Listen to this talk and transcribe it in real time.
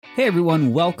Hey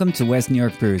everyone, welcome to West New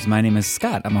York Brews. My name is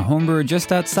Scott. I'm a homebrewer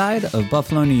just outside of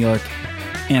Buffalo, New York.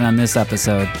 And on this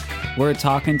episode, we're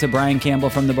talking to Brian Campbell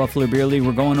from the Buffalo Beer League.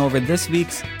 We're going over this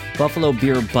week's Buffalo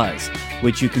Beer Buzz,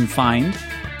 which you can find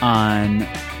on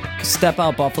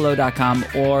stepoutbuffalo.com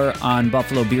or on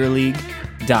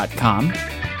buffalobeerleague.com.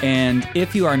 And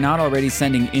if you are not already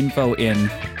sending info in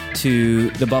to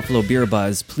the Buffalo Beer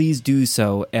Buzz, please do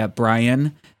so at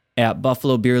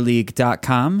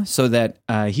brian@buffalobeerleague.com so that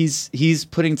he's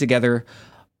putting together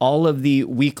all of the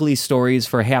weekly stories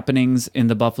for happenings in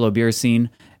the Buffalo beer scene.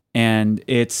 And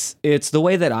it's the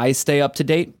way that I stay up to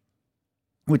date,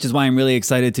 which is why I'm really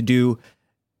excited to do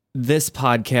this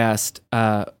podcast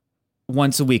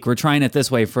once a week. We're trying it this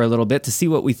way for a little bit to see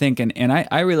what we think. And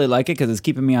I really like it because it's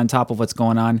keeping me on top of what's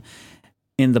going on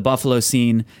in the Buffalo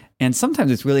scene. And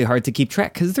sometimes it's really hard to keep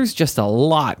track because there's just a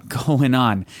lot going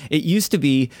on. It used to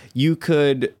be you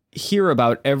could hear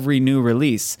about every new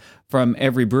release from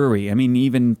every brewery. I mean,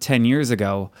 even 10 years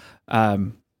ago,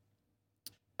 10,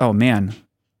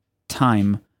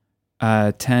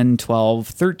 12,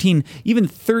 13, even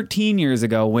 13 years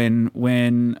ago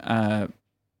when I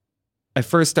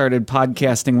first started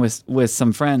podcasting with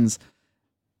some friends,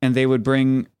 and they would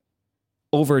bring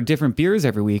over different beers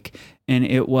every week. And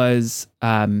it was,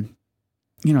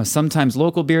 sometimes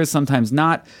local beers, sometimes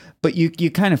not, but you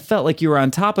kind of felt like you were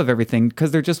on top of everything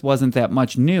because there just wasn't that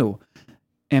much new.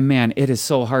 And man, it is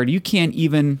so hard. You can't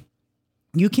even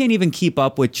keep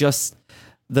up with just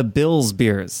the Bills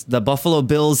beers, the Buffalo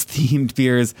Bills themed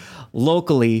beers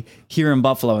locally here in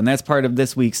Buffalo. And that's part of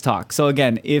this week's talk. So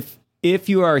again, if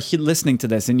you are listening to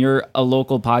this and you're a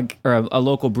local a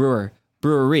local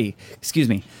brewery,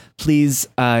 please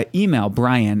email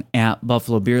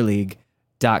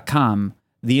brian@buffalobeerleague.com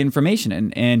the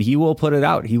information, and he will put it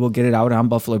out. He will get it out on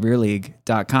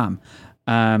buffalobeerleague.com.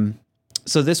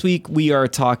 So this week we are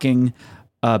talking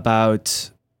about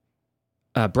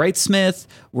Brightsmith.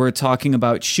 We're talking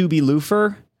about Shuby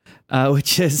Loofer,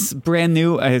 which is brand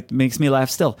new. It makes me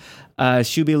laugh still.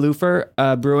 Shuby Loofer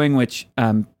Brewing, which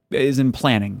is in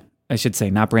planning. I should say,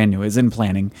 not brand new, is in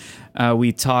planning.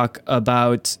 We talk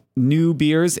about new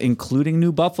beers, including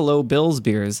new Buffalo Bills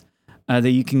beers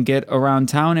that you can get around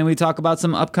town. And we talk about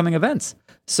some upcoming events.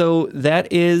 So that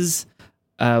is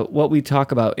what we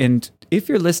talk about. And if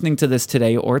you're listening to this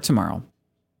today or tomorrow,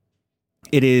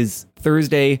 it is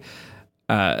Thursday,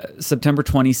 September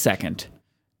 22nd,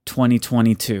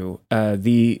 2022.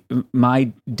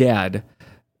 My dad,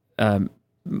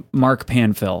 Mark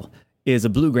Panfill, is a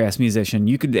bluegrass musician.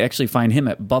 You could actually find him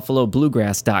at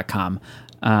buffalobluegrass.com,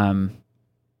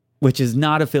 which is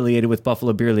not affiliated with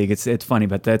Buffalo Beer League. It's funny,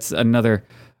 but that's another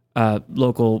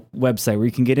local website where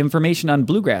you can get information on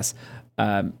bluegrass.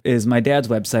 Is my dad's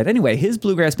website. Anyway, his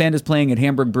bluegrass band is playing at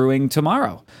Hamburg Brewing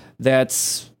tomorrow.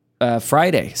 That's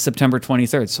Friday, September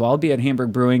 23rd. So I'll be at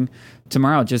Hamburg Brewing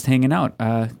tomorrow, just hanging out.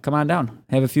 Come on down,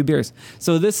 have a few beers.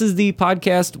 So this is the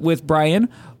podcast with Brian.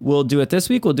 We'll do it this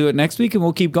week, we'll do it next week, and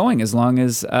we'll keep going as long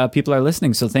as people are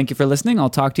listening. So thank you for listening. I'll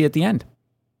talk to you at the end.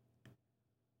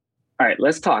 All right,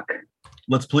 let's talk.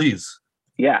 Let's please.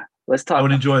 Yeah, let's talk. I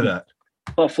would enjoy that.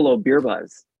 Buffalo Beer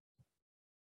Buzz.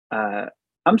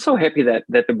 I'm so happy that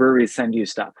the breweries send you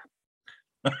stuff.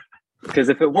 Because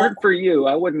if it weren't for you,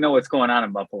 I wouldn't know what's going on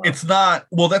in Buffalo. It's not.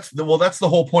 That's the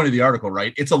whole point of the article,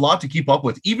 right? It's a lot to keep up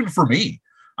with, even for me.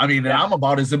 I mean, yeah. I'm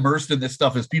about as immersed in this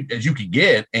stuff as you can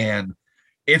get, and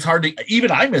it's hard to.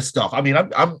 Even I miss stuff. I mean,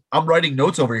 I'm writing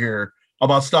notes over here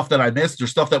about stuff that I missed or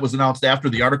stuff that was announced after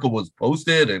the article was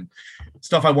posted, and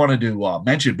stuff I wanted to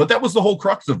mention. But that was the whole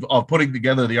crux of putting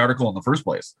together the article in the first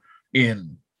place. I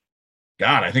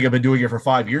think I've been doing it for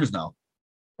 5 years now.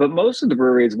 But most of the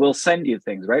breweries will send you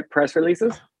things, right? Press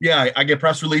releases? Yeah, I get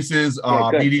press releases,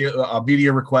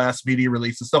 media requests, media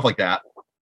releases, stuff like that.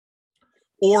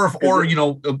 Or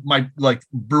my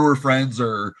brewer friends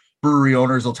or brewery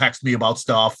owners will text me about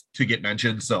stuff to get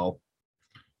mentioned. So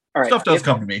stuff does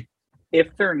come to me.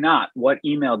 If they're not, what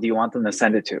email do you want them to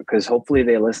send it to? Because hopefully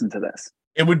they listen to this.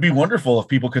 It would be wonderful if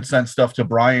people could send stuff to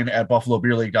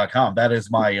brian@buffalobeerleague.com. That is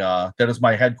my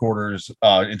headquarters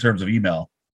in terms of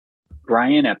email.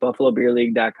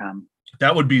 brian@buffalobeerleague.com.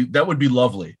 That would be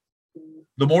lovely.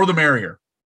 The more the merrier.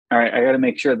 All right, I got to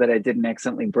make sure that I didn't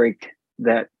accidentally break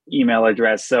that email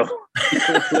address, so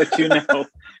I'll let you know.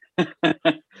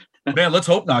 Man, let's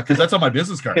hope not, because that's on my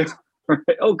business card.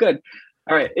 Right. Oh, good.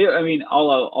 All right. I mean,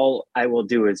 all I will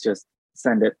do is just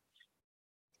send it.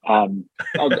 I'll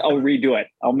redo it.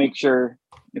 I'll make sure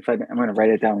I'm going to write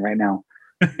it down right now.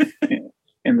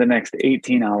 In the next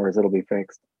 18 hours, it'll be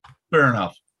fixed. Fair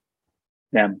enough.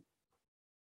 Yeah.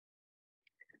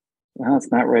 Well,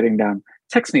 it's not writing down.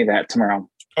 Text me that tomorrow.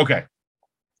 Okay.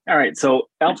 All right. So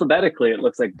alphabetically, it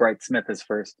looks like Bright Smith is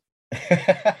first.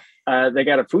 They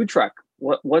got a food truck.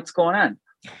 What's going on?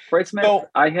 Bright Smith. So-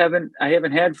 I haven't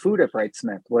had food at Bright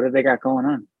Smith. What have they got going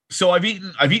on? So I've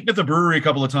eaten at the brewery a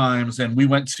couple of times, and we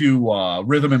went to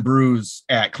Rhythm and Brews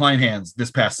at Kleinhans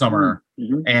this past summer,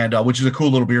 Mm-hmm. and which is a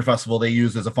cool little beer festival they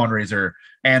use as a fundraiser.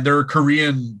 And their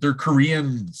Korean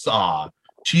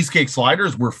cheesecake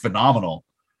sliders were phenomenal.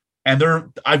 And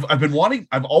I've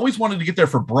always wanted to get there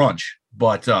for brunch,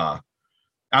 but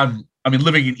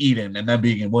living in Eden and then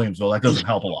being in Williamsville, that doesn't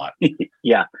help a lot.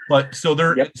 Yeah. But so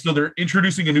they're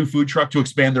introducing a new food truck to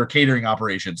expand their catering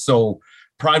operations. So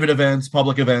private events,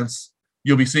 public events,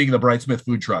 you'll be seeing the Bright Smith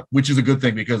food truck, which is a good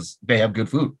thing because they have good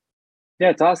food. Yeah,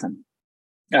 it's awesome.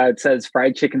 It says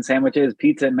fried chicken sandwiches,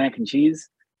 pizza, and mac and cheese.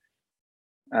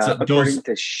 So According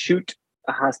to Shoot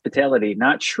Hospitality,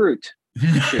 not Shroot.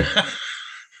 Shoot.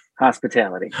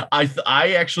 Hospitality.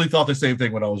 I actually thought the same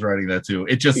thing when I was writing that too.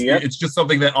 It's just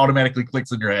something that automatically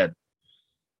clicks in your head.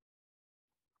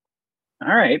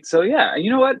 All right. So yeah,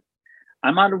 you know what?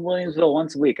 I'm out of Williamsville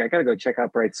once a week. I gotta go check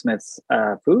out Bright Smith's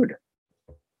food.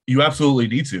 You absolutely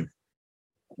need to.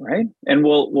 Right. And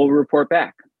we'll report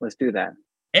back. Let's do that.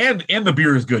 And the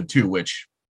beer is good too, which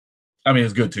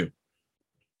is good too.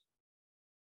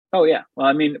 Oh yeah. Well,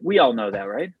 I mean, we all know that,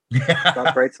 right?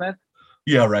 About Bright Smith.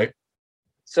 Yeah, right.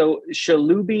 So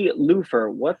Shalubi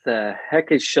Loofer, what the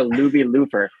heck is Shalubi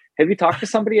Loofer? Have you talked to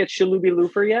somebody at Shalubi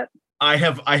Loofer yet? I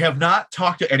have not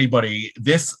talked to anybody.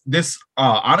 This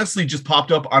honestly just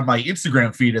popped up on my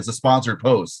Instagram feed as a sponsored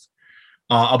post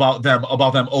about them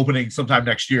opening sometime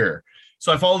next year.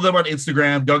 So I followed them on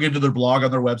Instagram, dug into their blog on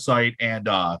their website, and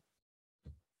I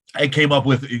came up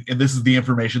with, and this is the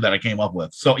information that I came up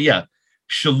with. So yeah,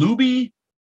 Shalubi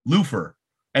Loofer,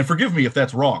 and forgive me if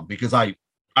that's wrong because I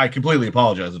completely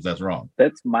apologize if that's wrong.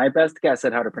 That's my best guess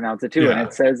at how to pronounce it too. Yeah. And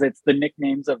it says it's the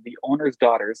nicknames of the owner's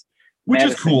daughters, Which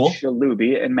Madison is cool.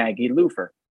 Shalubi and Maggie Loofer.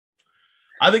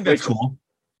 I think that's Which- cool.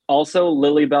 Also,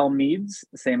 Lily Bell Meads,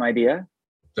 same idea.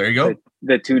 There you go.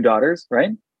 The two daughters,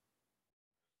 right?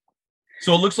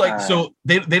 So it looks like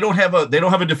they don't have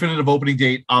a definitive opening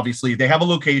date. Obviously, they have a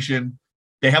location,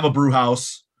 they have a brew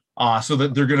house, so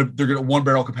that they're gonna 1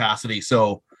 barrel capacity.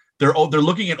 So they're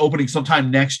looking at opening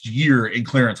sometime next year in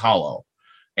Clarence Hollow,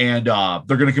 and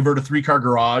they're gonna convert a 3-car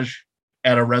garage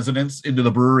at a residence into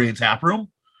the brewery and tap room,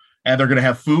 and they're gonna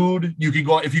have food. You can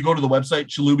go if you go to the website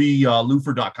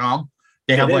shalubiloofer.com.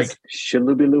 They have like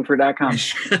shalubiloofer.com.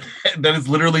 that is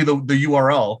literally the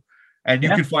URL. And you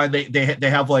can find they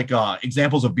have like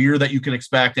examples of beer that you can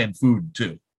expect and food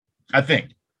too. I think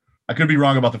I could be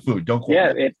wrong about the food. Don't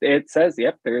quote me. It says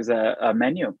there's a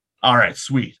menu. All right,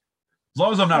 sweet. As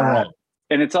long as I'm not wrong.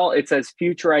 And it says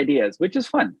future ideas, which is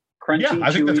fun. Crunchy,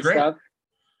 I think that's chewy great. stuff.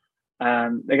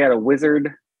 They got a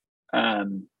wizard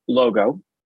logo,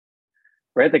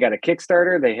 right? They got a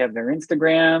Kickstarter. They have their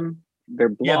Instagram, their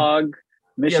blog.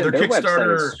 Mission. Their Website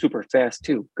Kickstarter is super fast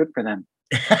too. Good for them.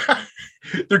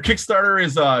 Their Kickstarter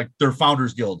is their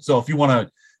Founders Guild. So if you want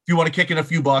to kick in a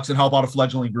few bucks and help out a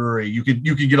fledgling brewery, you can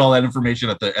get all that information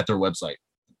at their website.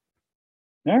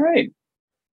 All right.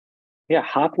 Yeah,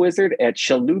 Hop Wizard at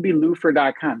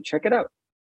shalubiloofer.com. Check it out.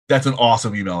 That's an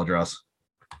awesome email address.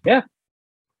 Yeah.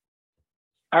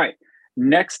 All right.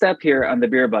 Next up here on the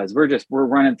Beer Buzz, we're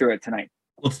running through it tonight.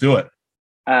 Let's do it.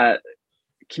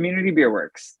 Community Beer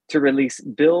Works to release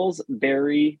Bill's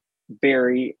Berry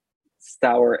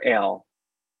Sour Ale.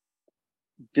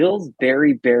 Bill's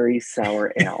Berry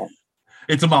Sour Ale.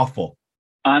 It's a mouthful.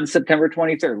 On September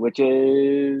 23rd, which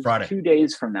is Friday. 2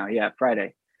 days from now. Yeah,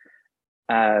 Friday.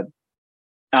 At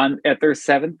their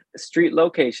 7th Street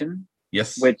location.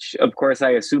 Yes. Which, of course, I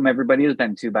assume everybody has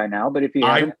been to by now. But if you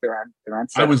haven't, they're on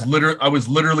 7th. I was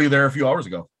literally there a few hours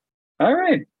ago. All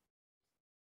right.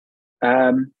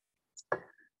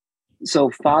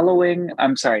 So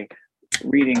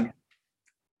reading.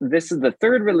 This is the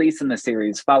 3rd release in the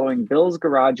series following Bill's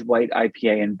Garage White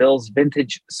IPA and Bill's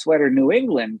Vintage Sweater New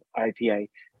England IPA.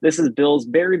 This is Bill's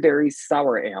Berry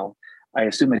Sour Ale. I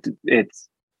assume it's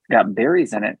got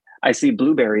berries in it. I see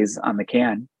blueberries on the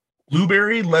can.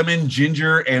 Blueberry, lemon,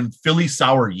 ginger, and Philly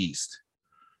sour yeast.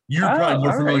 You're probably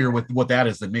more familiar with what that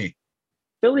is than me.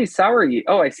 Philly sour yeast.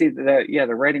 Oh, I see the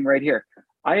writing right here.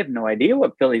 I have no idea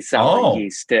what Philly sour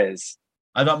yeast is.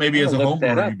 I thought maybe as a home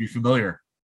brewer you'd be familiar.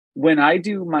 When I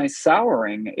do my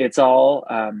souring, it's all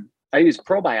I use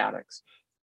probiotics,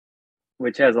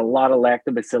 which has a lot of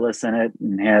lactobacillus in it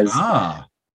and has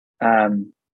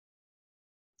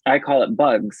I call it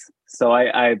bugs. So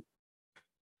I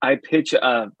pitch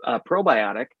a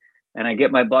probiotic and I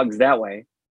get my bugs that way.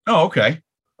 Oh, okay.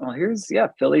 Well, here's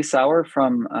Philly sour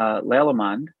from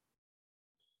Lallemand.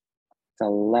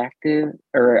 Selective,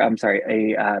 or I'm sorry,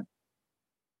 a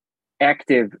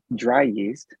active dry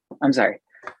yeast. I'm sorry.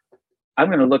 I'm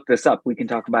going to look this up. We can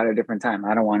talk about it a different time.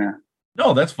 I don't want to.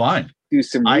 No, that's fine. Do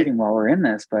some reading while we're in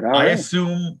this, but I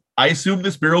assume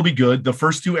this beer will be good. The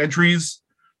first two entries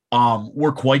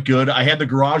were quite good. I had the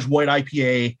Garage White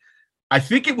IPA. I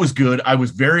think it was good. I was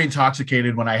very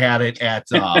intoxicated when I had it at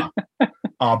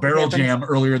Barrel Jam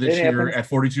earlier this year at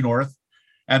 42 North.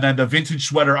 And then the Vintage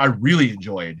Sweater I really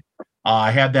enjoyed.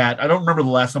 I had that. I don't remember the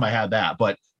last time I had that,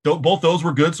 but both those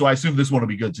were good. So I assume this one will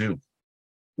be good too.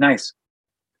 Nice.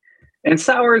 And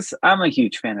sours, I'm a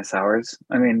huge fan of sours.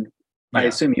 I mean, I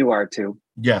assume you are too.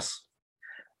 Yes.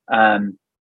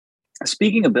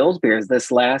 Speaking of Bill's beers,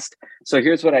 so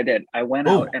here's what I did. I went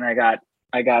out and I got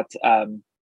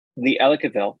the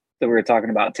Ellicottville that we were talking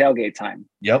about, Tailgate Time.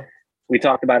 Yep. We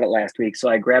talked about it last week. So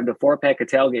I grabbed a 4-pack of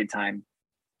Tailgate Time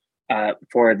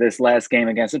for this last game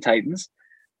against the Titans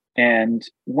and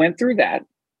went through that.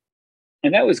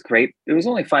 And that was great. It was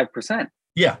only 5%.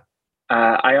 Yeah.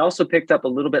 I also picked up a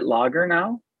little bit lager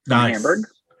now from Hamburg.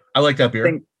 I like that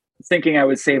beer. Thinking I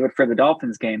would save it for the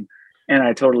Dolphins game, and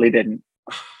I totally didn't.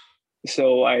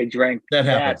 So I drank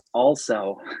that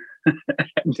also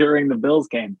during the Bills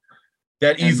game.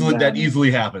 That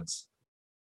easily happens.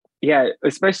 Yeah,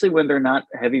 especially when they're not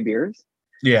heavy beers.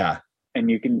 Yeah. And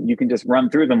you can just run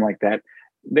through them like that.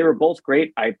 They were both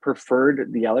great. I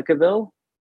preferred the Ellicottville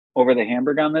over the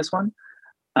Hamburg on this one.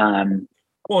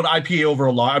 Well, an IPA over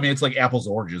a lager. I mean, it's like apples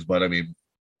and oranges, but I mean,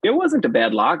 it wasn't a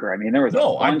bad lager. I mean, there was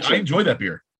I enjoy that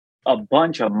beer. A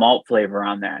bunch of malt flavor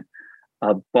on that,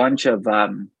 a bunch of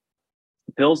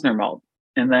Pilsner malt,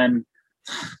 and then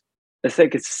I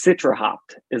think it's Citra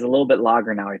hopped. Is a little bit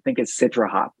lager now. I think it's Citra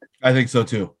hopped. I think so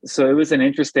too. So it was an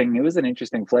interesting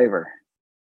flavor.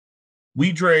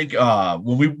 We drank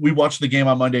when we watched the game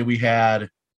on Monday. We had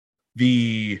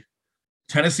the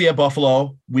Tennessee at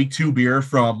Buffalo Week 2 beer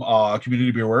from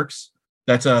Community Beer Works.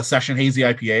 That's a Session Hazy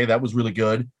IPA. That was really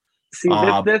good. See,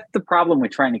 that's the problem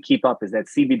with trying to keep up is that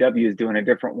CBW is doing a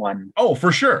different one. Oh,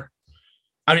 for sure.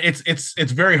 I mean, it's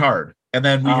very hard. And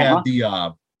then we had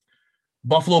the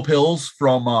Buffalo Pills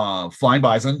from Flying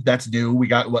Bison. That's new.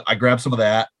 I grabbed some of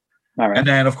that. All right. And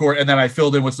then I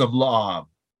filled in with some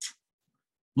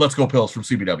Let's Go Pills from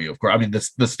CBW. Of course, I mean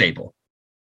the staple.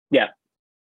 Yeah.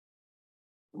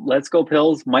 Let's Go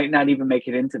Pills might not even make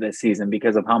it into this season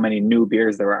because of how many new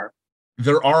beers there are.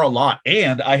 There are a lot,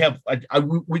 and I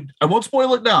won't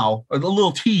spoil it now. A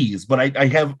little tease, but I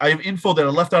have info that I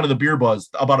left out of the Beer Buzz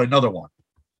about another one.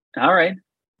 All right,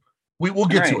 we'll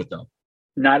get to it though.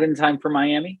 Not in time for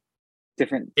Miami.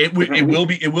 Different. It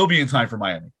will be in time for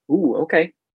Miami. Ooh,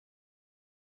 okay.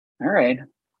 All right.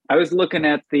 I was looking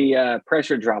at the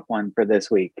pressure drop one for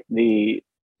this week.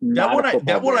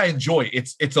 That one I enjoy.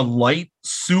 It's a light,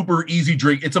 super easy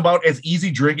drink. It's about as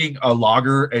easy drinking a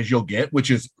lager as you'll get,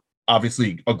 which is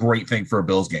obviously a great thing for a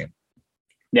Bills game.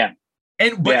 Yeah.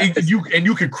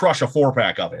 You could crush a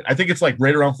 4-pack of it. I think it's like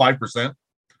right around 5%.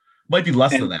 Might be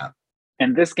less than that.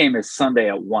 And this game is Sunday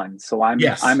at 1. So I'm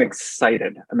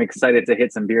excited. I'm excited to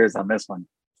hit some beers on this one.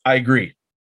 I agree.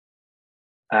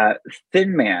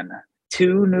 Thin Man,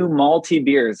 2 new malty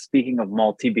beers. Speaking of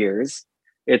malty beers,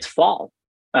 it's fall.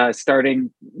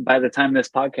 Starting by the time this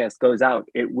podcast goes out,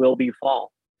 it will be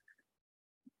fall.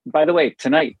 By the way,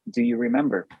 tonight, do you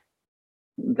remember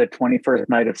the 21st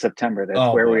night of September?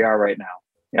 That's where we are right now.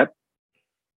 Yep.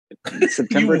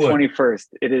 September 21st.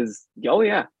 It is. Oh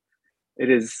yeah. It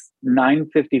is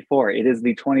 9:54. It is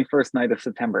the 21st night of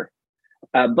September.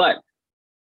 But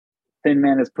Thin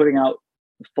Man is putting out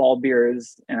fall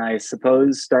beers, and I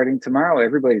suppose starting tomorrow,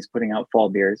 everybody's putting out fall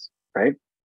beers, right?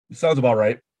 Sounds about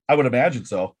right. I would imagine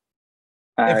so.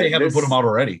 If they haven't put them out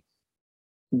already.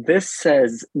 This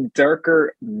says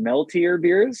darker, meltier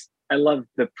beers. I love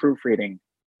the proofreading.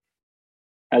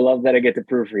 I love that I get to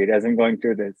proofread as I'm going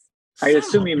through this. I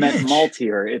assume you meant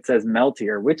maltier. It says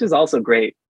meltier, which is also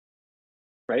great.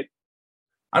 Right?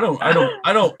 I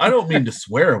don't mean to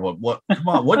swear, but come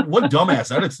on, what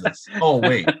dumbass edits this? Oh,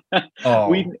 wait.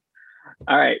 Oh.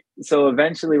 All right. So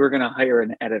eventually we're gonna hire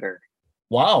an editor.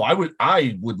 Wow,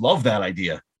 I would love that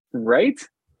idea. Right?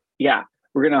 Yeah.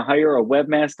 We're gonna hire a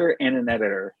webmaster and an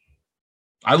editor.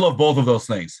 I love both of those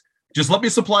things. Just let me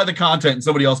supply the content and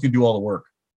somebody else can do all the work.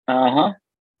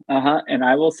 And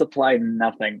I will supply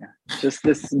nothing. Just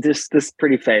this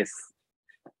pretty face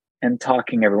and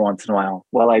talking every once in a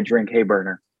while I drink Hay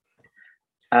Burner.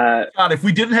 God, if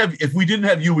we didn't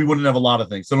have you, we wouldn't have a lot of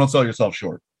things. So don't sell yourself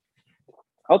short.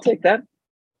 I'll take that.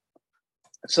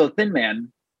 So Thin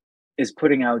Man, is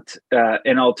putting out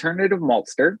an alternative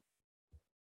maltster.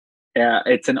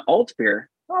 It's an alt beer.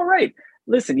 All right.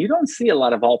 Listen, you don't see a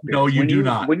lot of alt beers. No, you do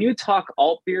not. When you talk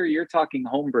alt beer, you're talking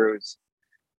home brews.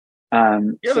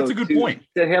 That's a good point.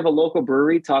 To have a local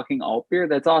brewery talking alt beer,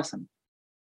 that's awesome.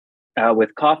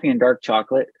 With coffee and dark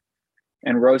chocolate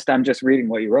and roast, I'm just reading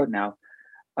what you wrote now.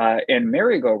 And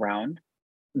merry-go-round,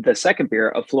 the second beer,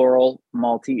 a floral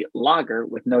malty lager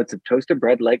with notes of toasted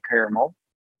bread like caramel.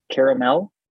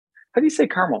 How do you say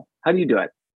caramel? How do you do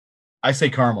it? I say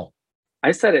caramel.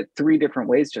 I said it 3 different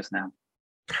ways just now.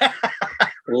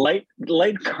 light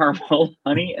caramel,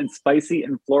 honey, and spicy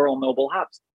and floral noble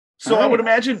hops. So I would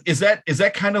imagine is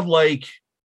that kind of like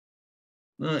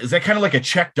a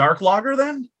Czech dark lager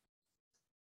then?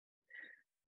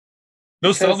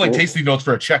 Those sound like tasting notes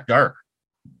for a Czech dark.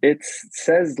 It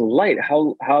says light.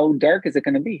 How dark is it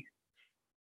going to be?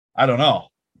 I don't know.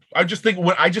 I just think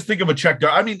of a Czech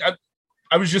dark. I mean,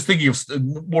 I was just thinking of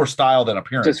more style than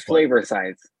appearance. Just flavor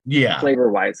size. Yeah.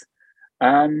 Flavor wise.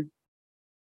 I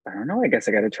don't know. I guess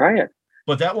I got to try it.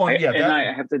 But that one,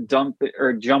 I have to jump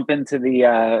into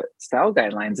the style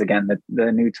guidelines again,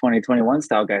 the new 2021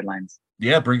 style guidelines.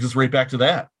 Yeah, it brings us right back to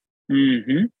that.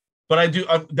 Mm-hmm. But I do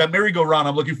that merry-go-round.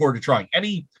 I'm looking forward to trying.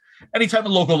 Anytime a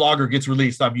local lager gets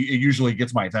released, it usually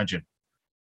gets my attention.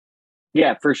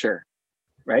 Yeah, for sure.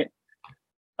 Right.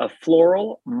 A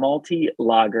floral malty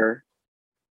lager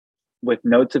with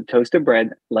notes of toasted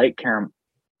bread, light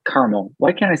caramel.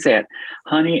 Why can't I say it?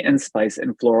 Honey and spice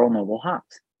and floral noble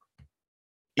hops.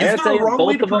 Is there a wrong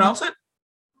way to pronounce it?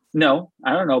 No,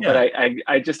 I don't know, Yeah. but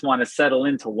I just want to settle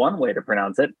into one way to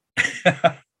pronounce it.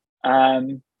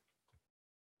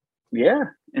 Yeah,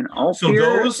 an alt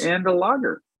beer and a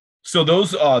lager. So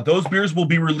those beers will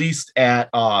be released at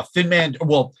Thin Man.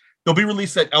 Well, they'll be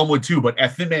released at Elmwood too, but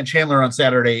at Thin Man Chandler on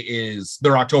Saturday is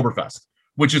their Oktoberfest,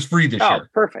 which is free this year.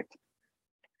 Perfect.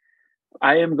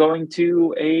 I am going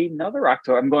to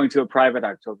I'm going to a private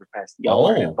Oktoberfest. Y'all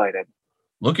are invited.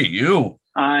 Look at you.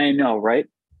 I know, right?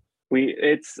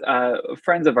 It's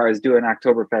friends of ours do an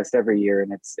Oktoberfest every year,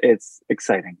 and it's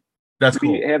exciting. That's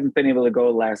cool. We haven't been able to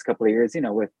go the last couple of years,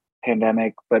 with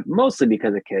pandemic, but mostly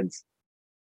because of kids.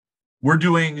 We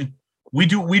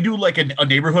do like a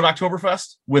neighborhood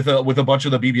Oktoberfest with a bunch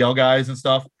of the BBL guys and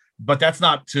stuff, but that's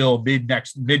not till mid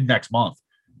next month.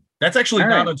 That's actually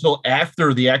not until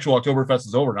after the actual Oktoberfest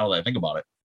is over. Now that I think about it,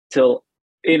 till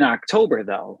in October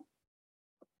though.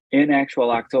 In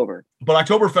actual October, but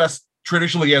Oktoberfest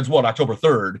traditionally ends October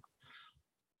 3rd,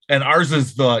 and ours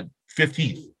is the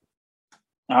 15th.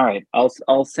 All right,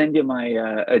 I'll send you my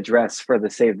address for the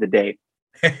save the date.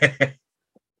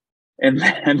 And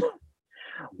then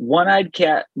One-Eyed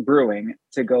Cat Brewing,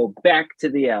 to go back to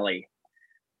the alley.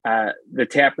 The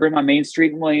tap room on Main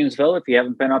Street in Williamsville. If you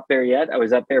haven't been up there yet, I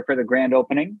was up there for the grand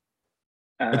opening.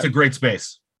 It's a great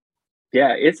space.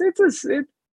 Yeah, it's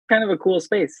kind of a cool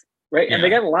space, right? Yeah. And they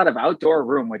got a lot of outdoor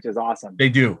room, which is awesome. They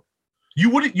do. You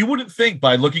wouldn't think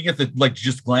by looking at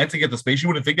just glancing at the space, you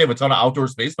wouldn't think they have a ton of outdoor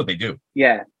space, but they do.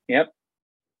 Yeah. Yep.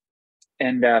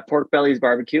 And Pork Belly's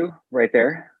Barbecue right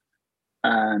there.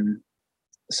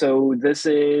 So this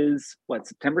is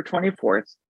September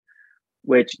 24th.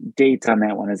 Which dates on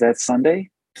that one? Is that Sunday?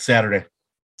 Saturday.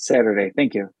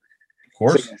 Thank you. Of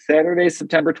course. So Saturday,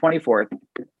 September 24th.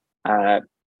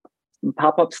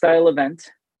 Pop-up style event.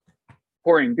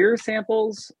 Pouring beer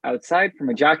samples outside from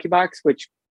a jockey box, which,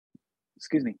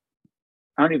 excuse me,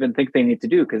 I don't even think they need to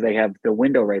do because they have the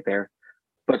window right there.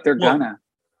 But they're gonna.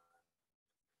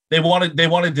 They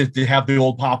wanted to have the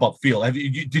old pop-up feel.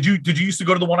 Did you used to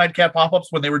go to the One-Eyed Cat pop-ups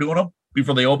when they were doing them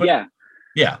before they opened?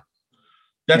 Yeah.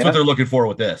 That's what they're looking for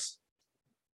with this.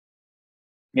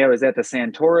 Yeah, it was at the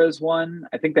Santora's one.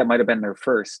 I think that might have been their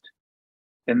first.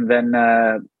 And then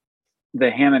the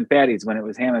Ham and Fatties, when it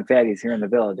was Ham and Fatties here in the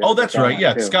village. Oh, that's right.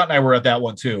 Yeah, Scott and I were at that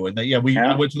one too. And I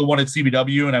went to the one at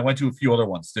CBW, and I went to a few other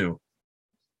ones too.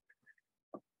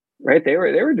 Right, they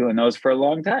were doing those for a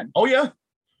long time. Oh yeah.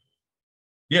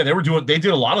 Yeah, they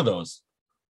did a lot of those.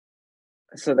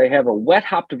 So they have a wet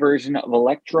hopped version of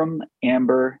Electrum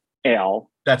Amber Ale.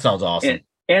 That sounds awesome.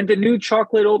 And a new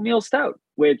chocolate oatmeal stout,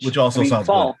 which also sounds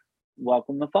fall. Good.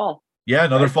 Welcome the fall. Yeah,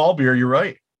 another fall beer. You're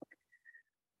right.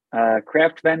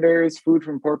 Craft vendors, food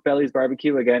from Pork Belly's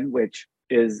Barbecue again, which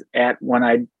is at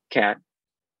One-Eyed Cat.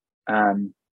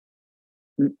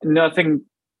 Nothing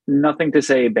to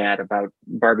say bad about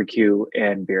barbecue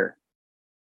and beer.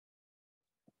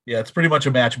 Yeah, it's pretty much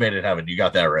a match made in heaven. You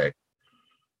got that right.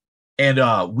 And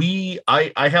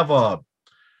I have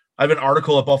an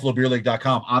article at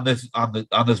buffalobeerleague.com on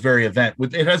this very event.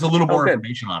 It has a little more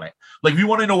information on it. Like if you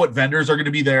want to know what vendors are going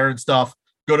to be there and stuff,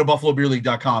 go to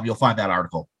buffalobeerleague.com. You'll find that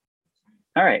article.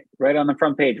 All right. Right on the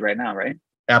front page right now, right?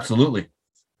 Absolutely.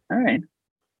 All right.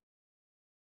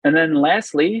 And then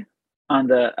lastly, on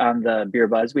the Beer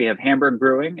Buzz, we have Hamburg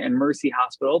Brewing and Mercy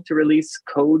Hospital to release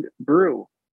Code Brew.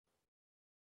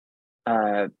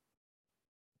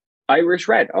 Irish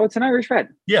Red. Oh, it's an Irish Red.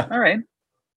 Yeah. All right.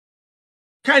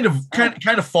 Kind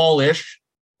of fall-ish.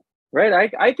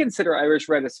 Right. I consider Irish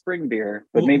Red a spring beer,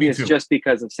 but Well, maybe me it's too. just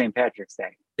because of St. Patrick's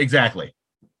Day. Exactly.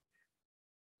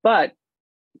 But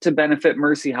to benefit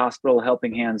Mercy Hospital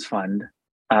Helping Hands Fund,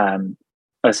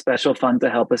 a special fund to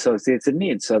help associates in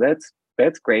need. So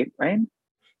that's great, right?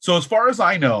 So as far as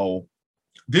I know,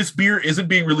 this beer isn't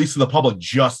being released to the public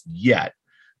just yet.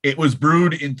 It was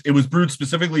brewed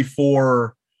specifically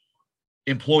for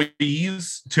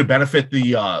employees to benefit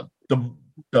the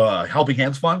Helping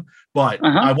Hands Fund. But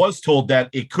I was told that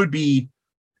it could be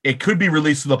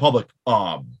released to the public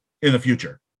in the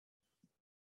future.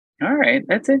 All right,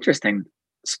 that's interesting.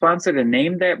 Sponsored a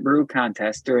Name That Brew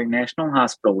contest during National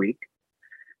Hospital Week,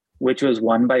 which was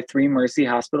won by 3 Mercy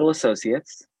Hospital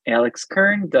associates, Alex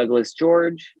Kern, Douglas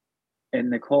George,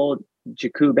 and Nicole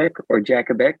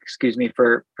Jakubek, excuse me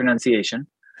for pronunciation.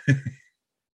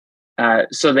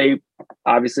 So they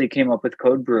obviously came up with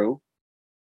Code Brew,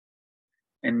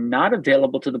 and not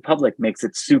available to the public makes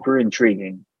it super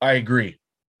intriguing. I agree.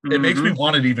 It makes me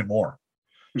want it even more.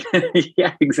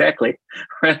 Yeah, exactly.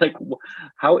 Right? Like,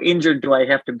 how injured do I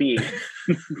have to be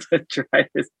to try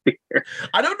this beer?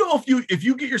 I don't know if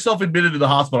you get yourself admitted to the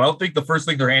hospital, I don't think the first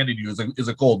thing they're handing you is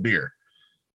a cold beer.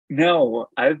 No,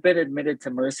 I've been admitted to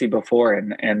Mercy before,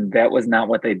 and that was not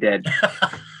what they did.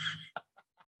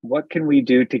 What can we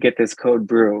do to get this Code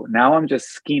Brew? Now I'm just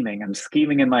scheming. I'm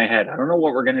scheming in my head. I don't know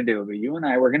what we're going to do, but you and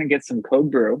I, we're going to get some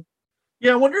Code Brew.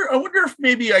 Yeah, I wonder if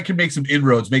maybe I can make some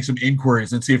inroads, make some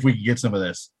inquiries, and see if we can get some of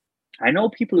this. I know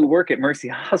people who work at Mercy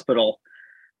Hospital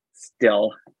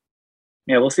still.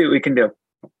 Yeah, we'll see what we can do.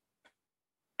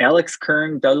 Alex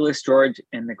Kern, Douglas George,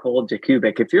 and Nicole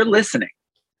Jakubik. If you're listening,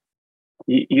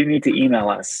 you need to email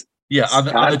us. Yeah,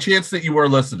 on the chance that you are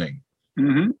listening.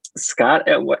 Mm-hmm. Scott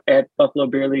at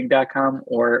BuffaloBeerLeague.com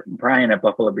or Brian at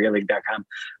BuffaloBeerLeague.com.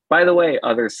 By the way,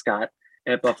 other Scott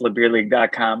at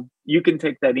BuffaloBeerLeague.com. You can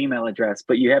take that email address,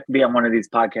 but you have to be on one of these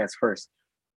podcasts first.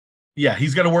 Yeah,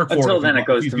 he's got to work for it. Until then, it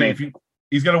goes to me.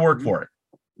 He's got to work for it.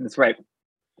 That's right.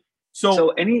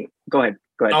 So go ahead.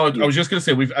 I was just going to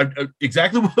say we've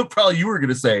exactly what probably you were going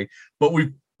to say, but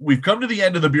we've come to the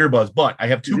end of the Beer Buzz. But I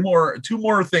have two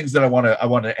more things that I want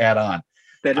to add on.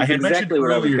 That is exactly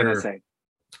what I was going to say.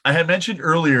 I had mentioned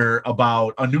earlier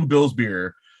about a new Bill's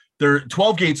beer.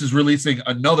 12 Gates is releasing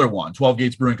another one. 12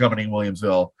 Gates Brewing Company in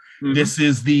Williamsville. Mm-hmm. This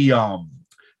is the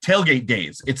Tailgate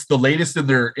Days. It's the latest in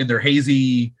their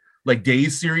hazy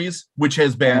days series, which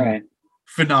has been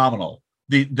phenomenal.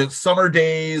 The summer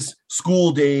days,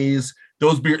 school days,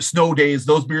 snow days,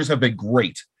 those beers have been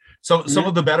great. Some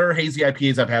of the better hazy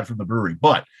IPAs I've had from the brewery.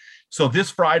 But so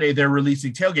this Friday they're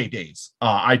releasing Tailgate Days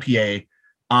IPA,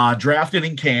 drafted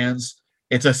in cans.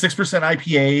 It's a 6%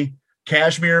 IPA,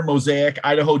 Cashmere, Mosaic,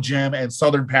 Idaho Gem, and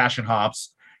Southern Passion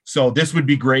hops. So this would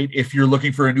be great if you're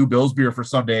looking for a new Bill's beer for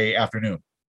Sunday afternoon.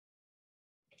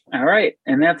 All right.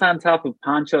 And that's on top of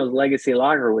Poncho's Legacy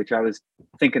Lager, which I was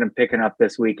thinking of picking up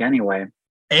this week anyway.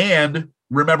 And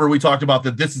remember, we talked about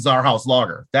that This Is Our House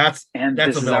Lager. That's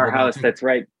This Is Our House. That's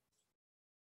right.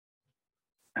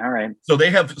 All right. So they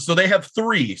have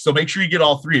 3. So make sure you get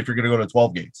all 3 if you're going to go to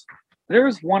 12 Gates. There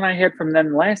was one I had from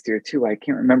them last year too. I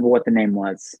can't remember what the name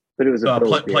was, but it was a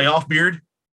Playoff Beard.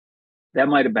 That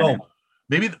might have been it.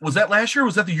 Maybe was that last year or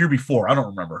was that the year before? I don't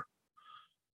remember.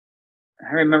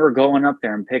 I remember going up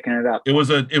there and picking it up. It was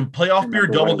Playoff Beer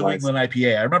Double New England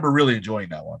IPA. I remember really enjoying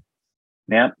that one.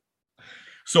 Yeah.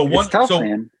 So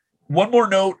one more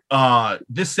note.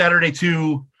 This Saturday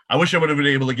too. I wish I would have been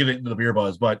able to get it into the Beer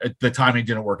Buzz, but the timing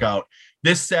didn't work out.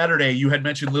 This Saturday, you had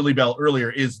mentioned Lily Bell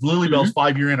earlier, is Lily Bell's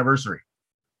 5-year anniversary.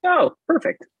 Oh,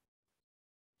 perfect.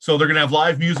 So they're going to have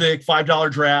live music,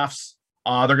 $5 drafts.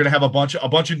 They're going to have a bunch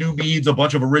of new meads, a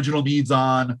bunch of original meads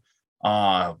on.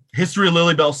 History of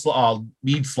Lily Bell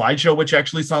mead slideshow, which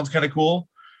actually sounds kind of cool.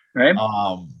 Right.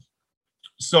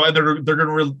 So they're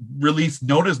going to release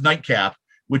Nona's Nightcap,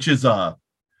 which is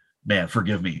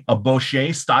forgive me, a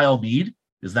Bochet style mead.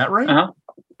 Is that right? Uh-huh.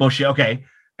 Bochet. Okay.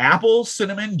 Apple,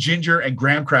 cinnamon, ginger, and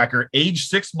graham cracker, aged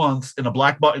 6 months in a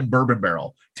black button bourbon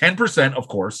barrel. 10%, of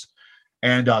course.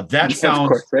 And that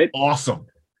sounds awesome.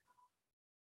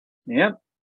 Yep.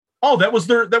 Oh, that was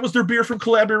their beer from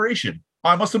Collaboration.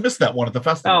 I must have missed that one at the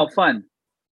festival. Oh, fun.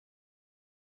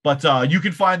 But you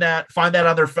can find that on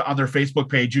their Facebook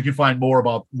page. You can find more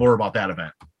about that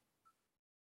event.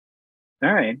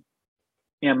 All right.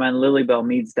 Yeah, I'm on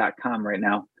lilybellmeads.com right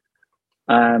now.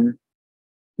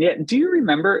 Yeah, do you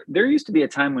remember there used to be a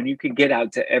time when you could get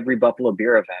out to every Buffalo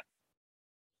Beer event?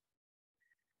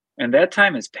 And that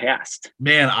time is past.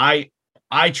 Man, I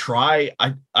try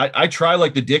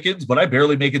like the Dickens, but I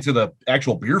barely make it to the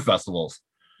actual beer festivals,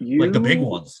 like the big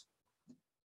ones.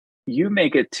 You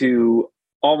make it to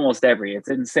almost every. It's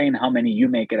insane how many you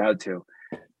make it out to.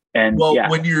 And well, yeah.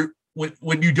 when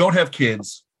you don't have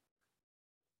kids,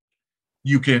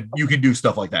 you can do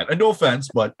stuff like that. And no offense,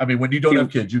 but I mean, when you don't have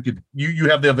kids, you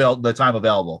have the time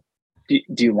available.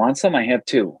 Do you want some? I have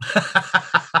two.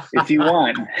 If you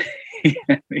want.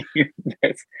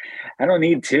 I don't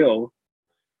need two.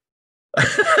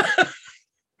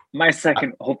 My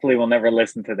second hopefully will never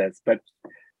listen to this, but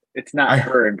it's not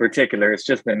her in particular. It's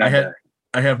just the number.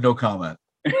 I have no comment.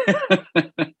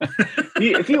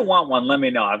 If you want one, let me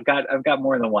know. I've got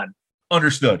more than one.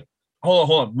 Understood.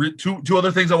 Hold on. Two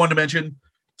other things I wanted to mention.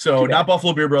 So not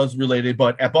Buffalo Beer Bros related,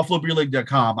 but at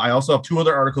buffalobeerleague.com, I also have two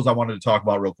other articles I wanted to talk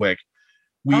about real quick.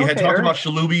 We had talked about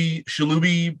Shalubi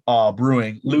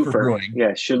Brewing, Loofer Brewing.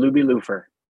 Yeah, Shalubi Loofer.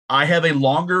 I have a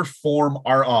longer form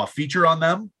feature on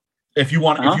them. If you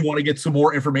want to get some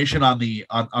more information on the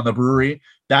brewery,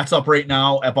 that's up right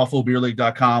now at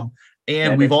buffalobeerleague.com.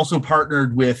 And we've also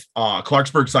partnered with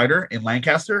Clarksburg Cider in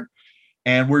Lancaster.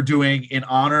 And we're doing in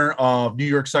honor of New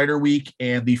York Cider Week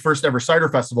and the first ever cider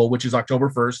festival, which is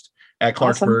October 1st at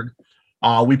Clarksburg.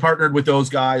 Awesome. We partnered with those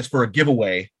guys for a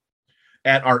giveaway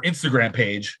at our Instagram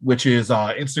page, which is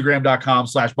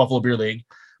instagram.com/Buffalo Beer League.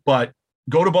 But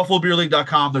go to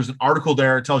buffalobeerleague.com. There's an article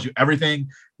there. It tells you everything.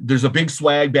 There's a big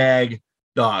swag bag,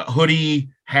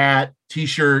 hoodie, hat,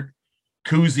 t-shirt,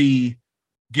 koozie,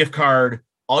 gift card.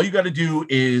 All you got to do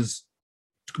is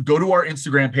go to our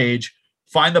Instagram page,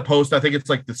 find the post. I think it's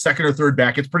like the second or third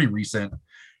back. It's pretty recent.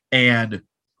 And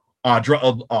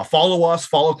follow us,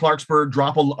 follow Clarksburg,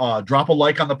 drop a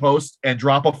like on the post and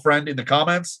drop a friend in the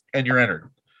comments and you're entered.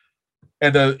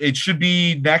 And it should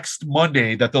be next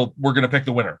Monday that we're going to pick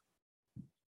the winner.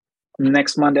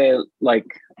 Next Monday, like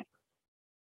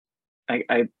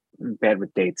I'm bad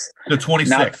with dates. The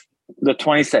 26th. The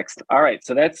 26th. All right.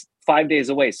 So that's 5 days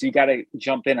away. So you got to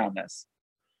jump in on this.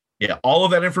 Yeah. All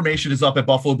of that information is up at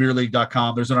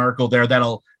buffalobeerleague.com. There's an article there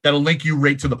that'll link you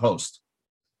right to the post.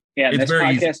 Yeah. And this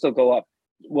podcast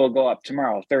will go up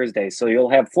tomorrow, Thursday. So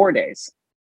you'll have 4 days.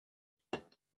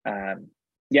 Yeah.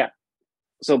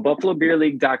 So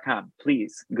buffalobeerleague.com,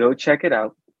 please go check it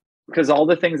out. Because all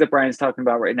the things that Brian's talking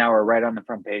about right now are right on the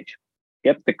front page.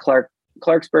 Yep, the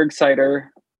Clarksburg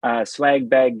Cider swag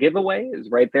bag giveaway is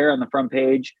right there on the front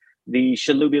page. The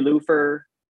Shalubi Loofer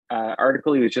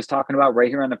article he was just talking about right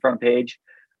here on the front page.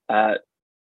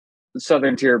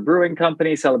 Southern Tier Brewing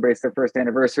Company celebrates their first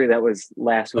anniversary. That was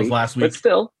last week. But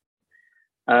still,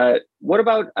 what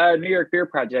about New York Beer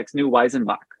Project's new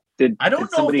Weizenbach? Did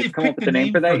somebody come up with the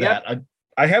name for that yet?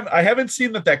 I haven't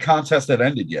seen that contest had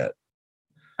ended yet.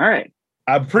 All right.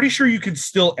 I'm pretty sure you can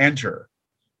still enter.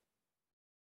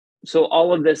 So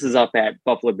all of this is up at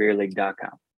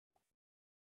buffalobeerleague.com.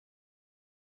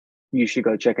 You should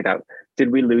go check it out.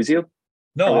 Did we lose you?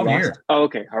 No, I'm here. Oh,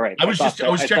 okay. All right. I was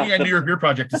checking on New York Beer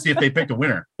Project to see if they picked a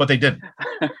winner, but they didn't.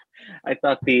 I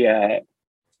thought the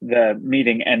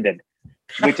meeting ended,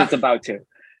 which it's about to.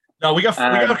 No, we got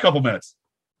a couple minutes.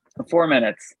 4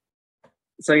 minutes.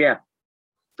 So yeah.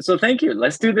 So thank you.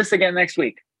 Let's do this again next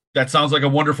week. That sounds like a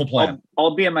wonderful plan.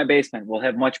 I'll be in my basement. We'll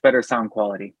have much better sound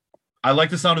quality. I like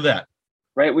the sound of that.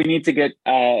 Right. We need to get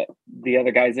the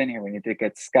other guys in here. We need to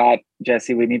get Scott,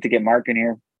 Jesse. We need to get Mark in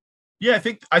here. Yeah,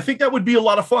 I think that would be a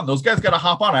lot of fun. Those guys got to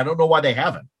hop on. I don't know why they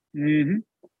haven't. Mm-hmm.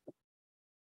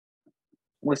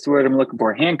 What's the word I'm looking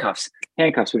for? Handcuffs.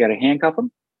 Handcuffs. We got to handcuff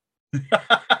them.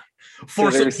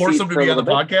 Force them to be on the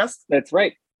podcast. That's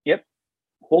right. Yep.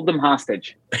 Hold them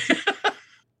hostage.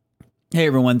 Hey,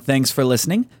 everyone. Thanks for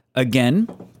listening. Again,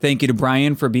 thank you to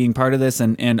Brian for being part of this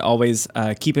and always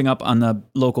keeping up on the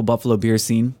local Buffalo beer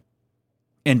scene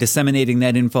and disseminating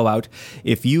that info out.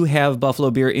 If you have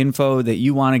Buffalo beer info that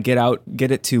you want to get out,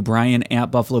 get it to Brian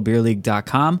at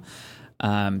buffalobeerleague.com.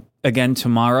 Again,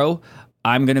 tomorrow,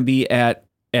 I'm going to be at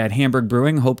Hamburg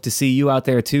Brewing. Hope to see you out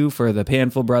there too for the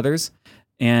Panful Brothers.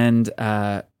 And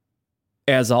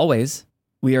as always,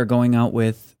 we are going out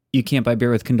with You Can't Buy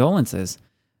Beer with Condolences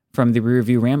from the Rear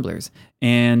View Ramblers.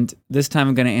 And this time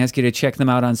I'm going to ask you to check them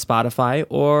out on Spotify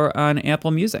or on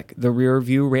Apple Music, the Rear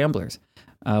View Ramblers,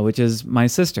 which is my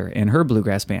sister and her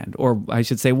bluegrass band, or I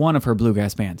should say one of her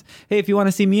bluegrass bands. Hey, if you want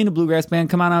to see me in a bluegrass band,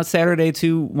 come on out Saturday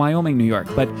to Wyoming, New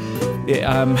York. But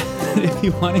if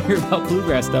you want to hear about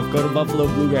bluegrass stuff, go to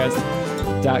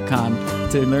buffalobluegrass.com.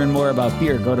 To learn more about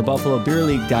beer, go to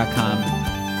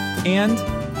buffalobeerleague.com. And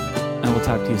I will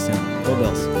talk to you soon. Go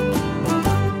Bills.